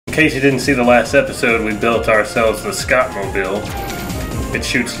In case you didn't see the last episode, we built ourselves the Scottmobile. It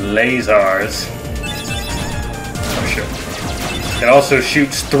shoots lasers. Oh shit. It also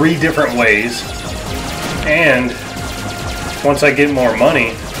shoots 3 different ways. And once I get more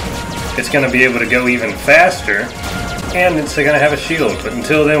money, it's going to be able to go even faster. And it's going to have a shield. But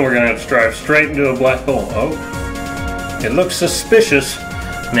until then, we're going to drive straight into a black hole. Oh. It looks suspicious.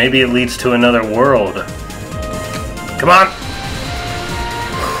 Maybe it leads to another world. Come on!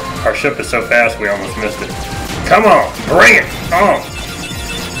 Our ship is so fast we almost missed it. Come on! Bring it! On!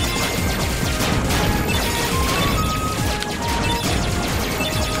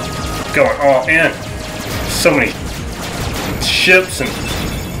 Going all in. So many ships and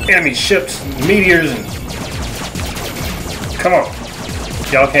enemy ships and meteors and... Come on.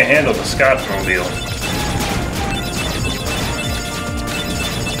 Y'all can't handle the Scottsmobile.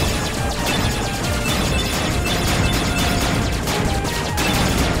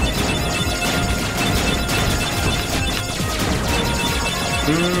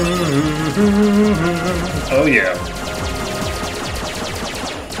 Oh yeah.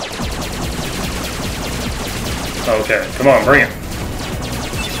 Okay, come on, bring it.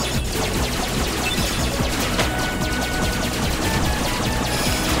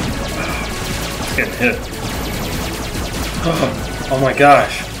 It's getting hit. Oh my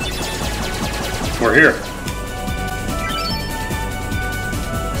gosh. We're here.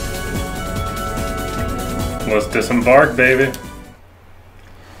 Let's disembark, baby.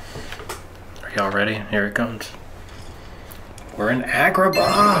 Are y'all ready? Here it comes. We're in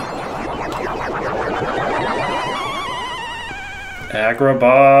Agrabah.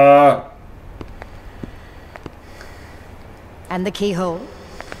 Agrabah. And the keyhole?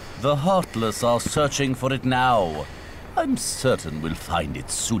 The Heartless are searching for it now. I'm certain we'll find it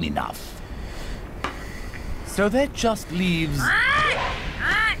soon enough. So that just leaves...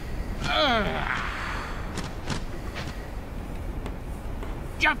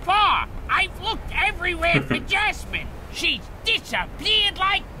 Jafar! I've looked everywhere for Jasmine. She's disappeared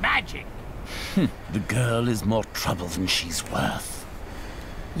like magic. The girl is more trouble than she's worth.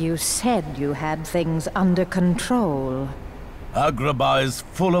 You said you had things under control. Agrabah is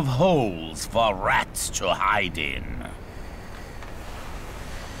full of holes for rats to hide in.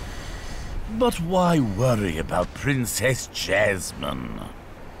 But why worry about Princess Jasmine?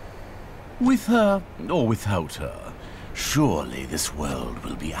 With her or without her, surely this world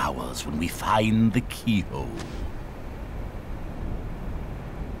will be ours when we find the keyhole.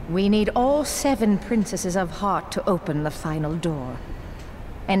 We need all 7 princesses of heart to open the final door.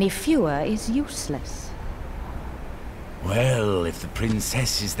 Any fewer is useless. Well, if the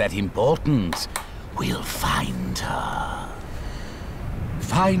princess is that important, we'll find her.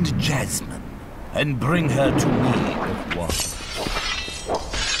 Find Jasmine and bring her to me.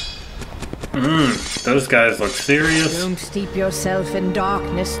 Those guys look serious. Don't steep yourself in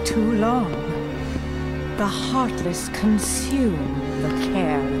darkness too long. The heartless consume the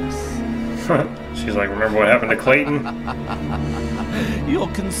careless. She's like, remember what happened to Clayton? Your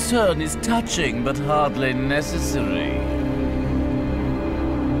concern is touching, but hardly necessary.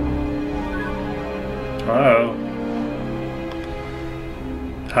 Uh-oh.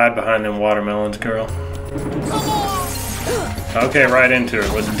 Hide behind them watermelons, girl. Okay, right into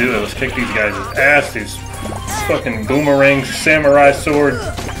it. Let's do it. Let's kick these guys' ass. These fucking boomerang samurai sword.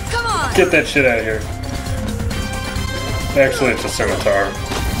 Get that shit out of here. Actually, it's a scimitar.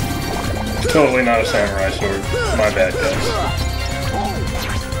 Totally not a samurai sword. My bad, guys.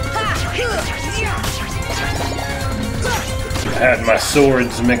 I had my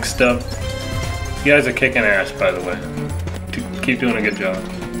swords mixed up. You guys are kicking ass, by the way. Keep doing a good job.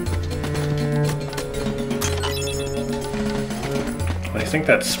 What do you think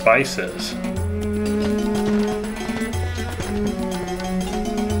that spice is?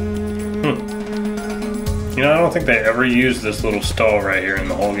 You know, I don't think they ever used this little stall right here in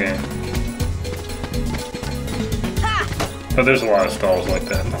the whole game. But there's a lot of stalls like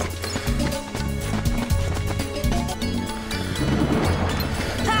that.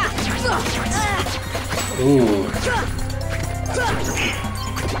 Ooh.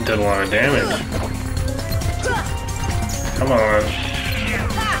 Did a lot of damage. Come on.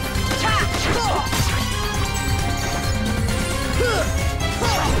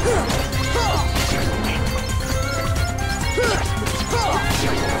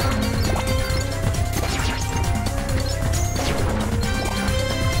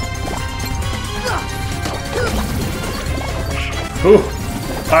 Ooh,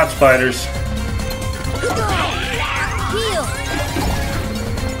 pot spiders.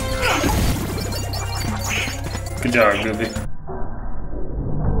 Good job, Goofy.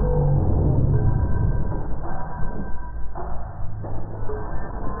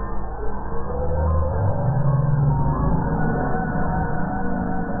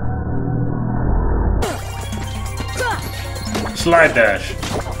 Slide dash.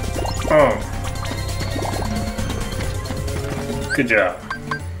 Oh. Good job.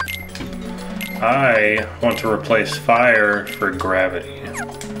 I want to replace fire for gravity.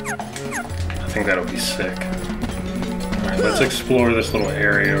 I think that'll be sick. Alright, let's explore this little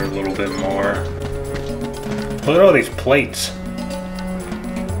area a little bit more. Look at all these plates.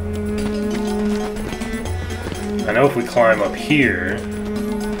 I know if we climb up here,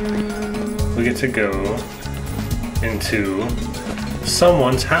 we get to go into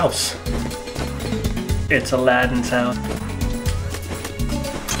someone's house. It's Aladdin's house.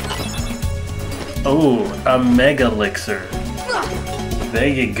 Oh, a mega elixir. There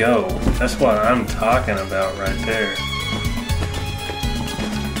you go. That's what I'm talking about right there.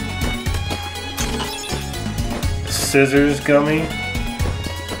 Scissors gummy.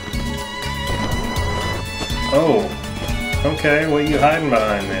 Oh, okay. What are you hiding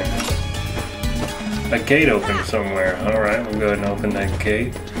behind there? A gate open somewhere. Alright, we'll go ahead and open that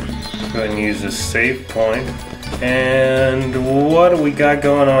gate. Go ahead and use the save point. And what do we got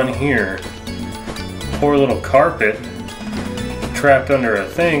going on here? Poor little carpet. Trapped under a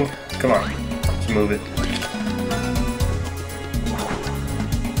thing. Come on, let's move it.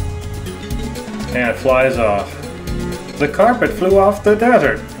 And it flies off. The carpet flew off the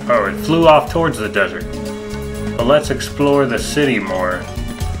desert. Oh, it flew off towards the desert. But let's explore the city more.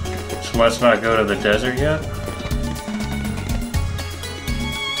 So let's not go to the desert yet.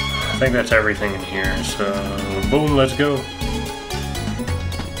 I think that's everything in here. So, boom, let's go.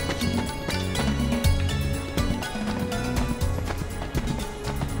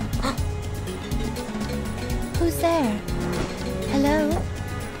 Who's there? Hello?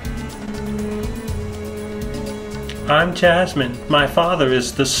 I'm Jasmine. My father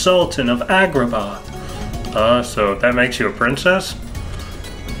is the Sultan of Agrabah. So that makes you a princess?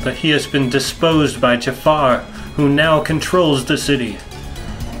 But he has been disposed by Jafar, who now controls the city.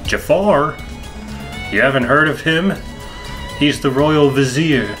 Jafar? You haven't heard of him? He's the royal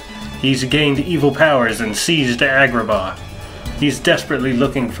vizier. He's gained evil powers and seized Agrabah. He's desperately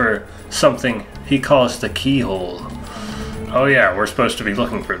looking for something he calls the keyhole. Oh yeah, we're supposed to be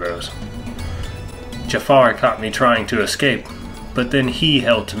looking for those. Jafar caught me trying to escape, but then he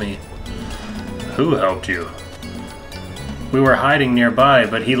helped me. Who helped you? We were hiding nearby,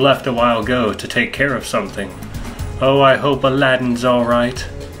 but he left a while ago to take care of something. Oh, I hope Aladdin's alright.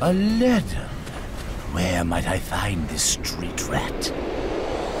 Aladdin? Where might I find this street rat?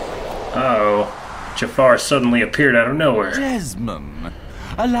 Uh-oh. Jafar suddenly appeared out of nowhere. Jasmine,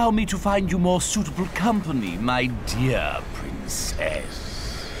 allow me to find you more suitable company, my dear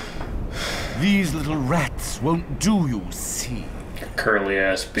princess. These little rats won't do, you see. Curly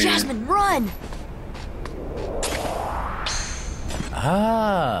ass beard. Jasmine, run!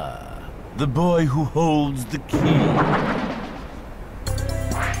 Ah, the boy who holds the key.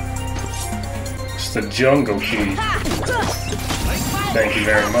 It's the Jungle Key. Thank you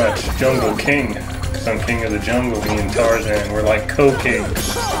very much. Jungle King. Because I'm king of the jungle, me and Tarzan. We're like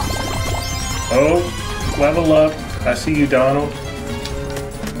co-kings. Oh, level up. I see you, Donald.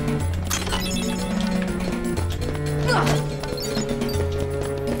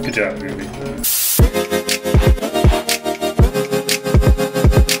 Good job, Ruby.